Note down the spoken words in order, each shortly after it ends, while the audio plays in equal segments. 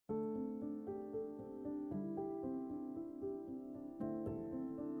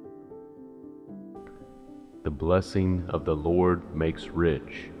The blessing of the Lord makes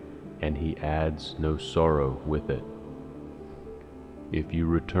rich, and he adds no sorrow with it. If you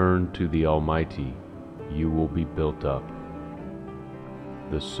return to the Almighty, you will be built up.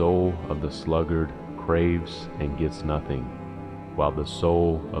 The soul of the sluggard craves and gets nothing, while the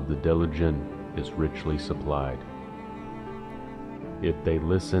soul of the diligent is richly supplied. If they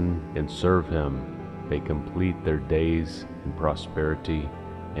listen and serve him, they complete their days in prosperity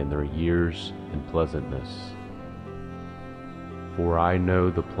and their years in pleasantness. For I know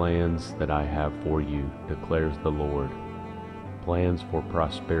the plans that I have for you, declares the Lord, plans for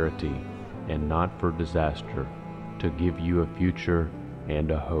prosperity and not for disaster, to give you a future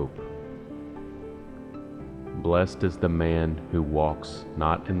and a hope. Blessed is the man who walks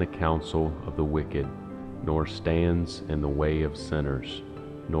not in the counsel of the wicked, nor stands in the way of sinners,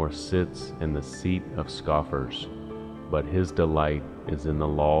 nor sits in the seat of scoffers, but his delight is in the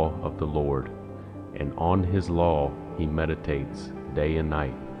law of the Lord, and on his law he meditates day and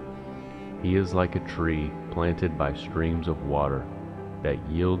night. He is like a tree planted by streams of water, that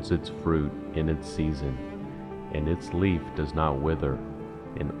yields its fruit in its season, and its leaf does not wither.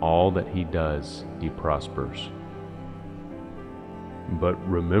 In all that he does, he prospers. But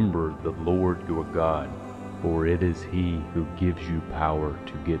remember the Lord your God, for it is he who gives you power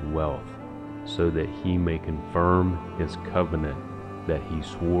to get wealth, so that he may confirm his covenant that he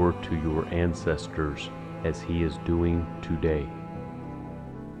swore to your ancestors, as he is doing today.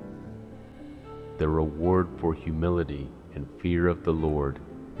 The reward for humility and fear of the Lord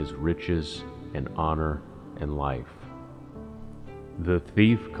is riches and honor and life. The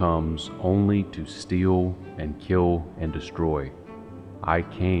thief comes only to steal and kill and destroy. I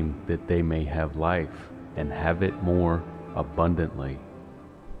came that they may have life and have it more abundantly.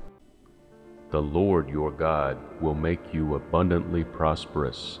 The Lord your God will make you abundantly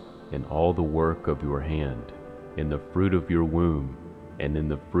prosperous in all the work of your hand, in the fruit of your womb, and in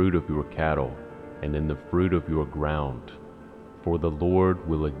the fruit of your cattle, and in the fruit of your ground. For the Lord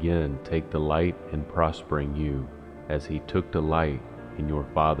will again take delight in prospering you, as he took delight in your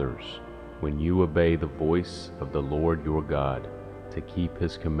fathers, when you obey the voice of the Lord your God, to keep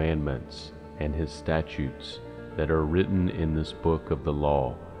his commandments and his statutes that are written in this book of the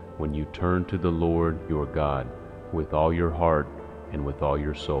law, when you turn to the Lord your God with all your heart and with all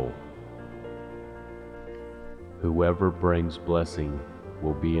your soul. Whoever brings blessing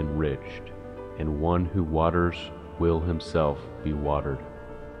will be enriched, and one who waters will himself be watered.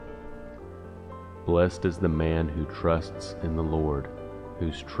 Blessed is the man who trusts in the Lord,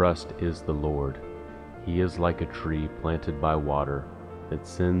 whose trust is the Lord. He is like a tree planted by water, that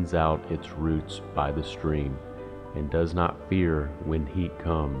sends out its roots by the stream, and does not fear when heat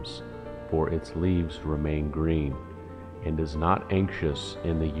comes, for its leaves remain green, and is not anxious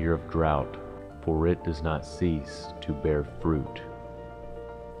in the year of drought, for it does not cease to bear fruit.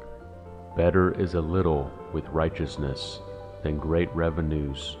 Better is a little with righteousness than great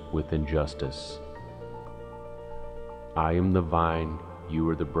revenues with injustice. I am the vine, you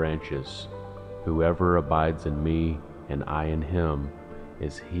are the branches. Whoever abides in me, and I in him,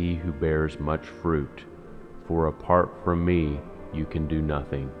 is he who bears much fruit. For apart from me, you can do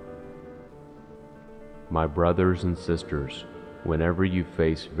nothing. My brothers and sisters, whenever you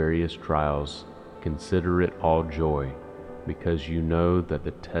face various trials, consider it all joy, because you know that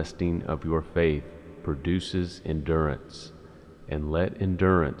the testing of your faith produces endurance. And let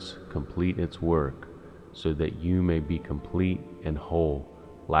endurance complete its work, so that you may be complete and whole,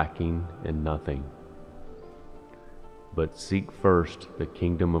 lacking in nothing. But seek first the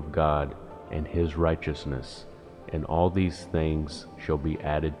kingdom of God and his righteousness, and all these things shall be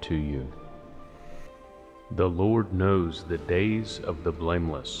added to you. The Lord knows the days of the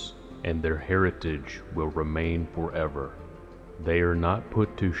blameless, and their heritage will remain forever. They are not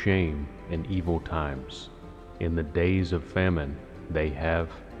put to shame in evil times. In the days of famine they have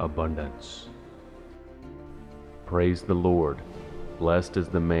abundance. Praise the Lord. Blessed is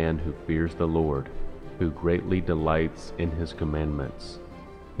the man who fears the Lord, who greatly delights in his commandments.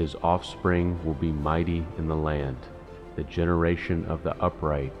 His offspring will be mighty in the land. The generation of the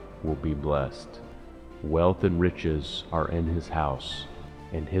upright will be blessed. Wealth and riches are in his house,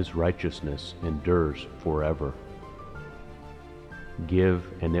 and his righteousness endures forever. Give,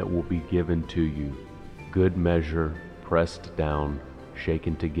 and it will be given to you. Good measure, pressed down,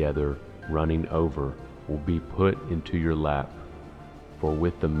 shaken together, running over, will be put into your lap. For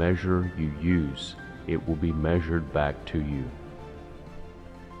with the measure you use, it will be measured back to you.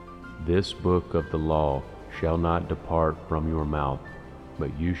 This book of the law shall not depart from your mouth,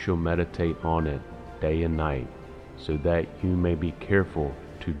 but you shall meditate on it day and night, so that you may be careful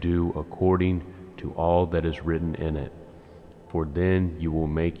to do according to all that is written in it, for then you will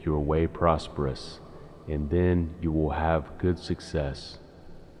make your way prosperous, and then you will have good success.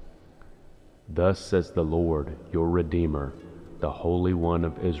 Thus says the Lord, your Redeemer, the Holy One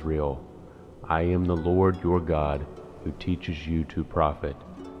of Israel: I am the Lord your God, who teaches you to profit,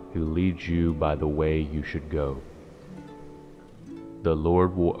 who leads you by the way you should go. The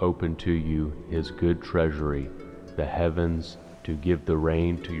Lord will open to you his good treasury, the heavens, to give the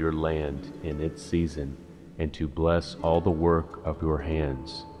rain to your land in its season, and to bless all the work of your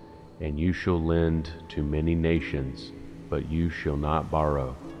hands. And you shall lend to many nations, but you shall not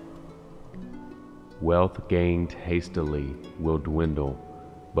borrow. Wealth gained hastily will dwindle,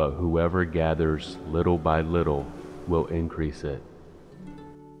 but whoever gathers little by little will increase it.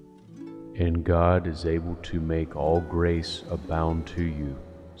 And God is able to make all grace abound to you,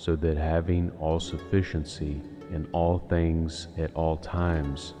 so that having all sufficiency in all things at all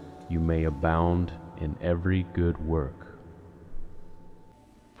times, you may abound in every good work.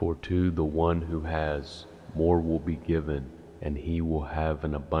 For to the one who has, more will be given, and he will have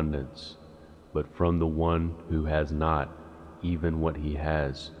an abundance. But from the one who has not, even what he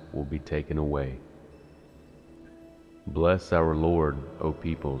has will be taken away. Bless our Lord, O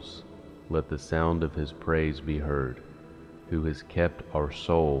peoples. Let the sound of his praise be heard, who has kept our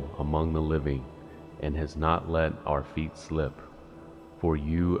soul among the living, and has not let our feet slip. For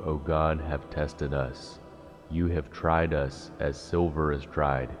you, O God, have tested us. You have tried us as silver is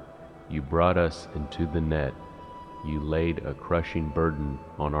tried. You brought us into the net. You laid a crushing burden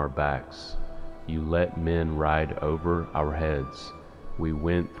on our backs. You let men ride over our heads. We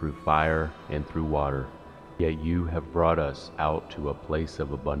went through fire and through water, yet you have brought us out to a place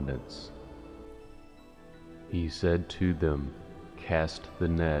of abundance. He said to them, Cast the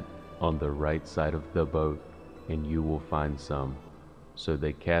net on the right side of the boat, and you will find some. So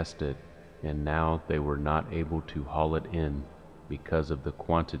they cast it, and now they were not able to haul it in because of the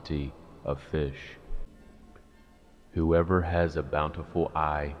quantity of fish. Whoever has a bountiful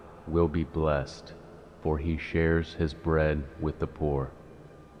eye will be blessed, for he shares his bread with the poor.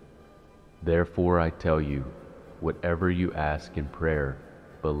 Therefore I tell you, whatever you ask in prayer,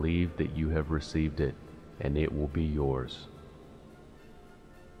 believe that you have received it, and it will be yours.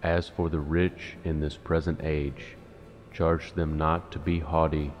 As for the rich in this present age, charge them not to be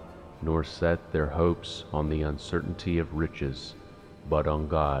haughty, nor set their hopes on the uncertainty of riches, but on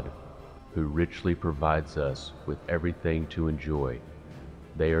God, who richly provides us with everything to enjoy.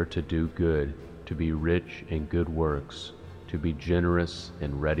 They are to do good, to be rich in good works, to be generous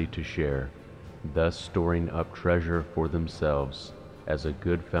and ready to share, thus storing up treasure for themselves as a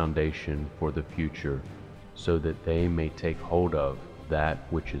good foundation for the future, so that they may take hold of that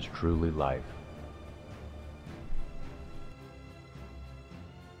which is truly life.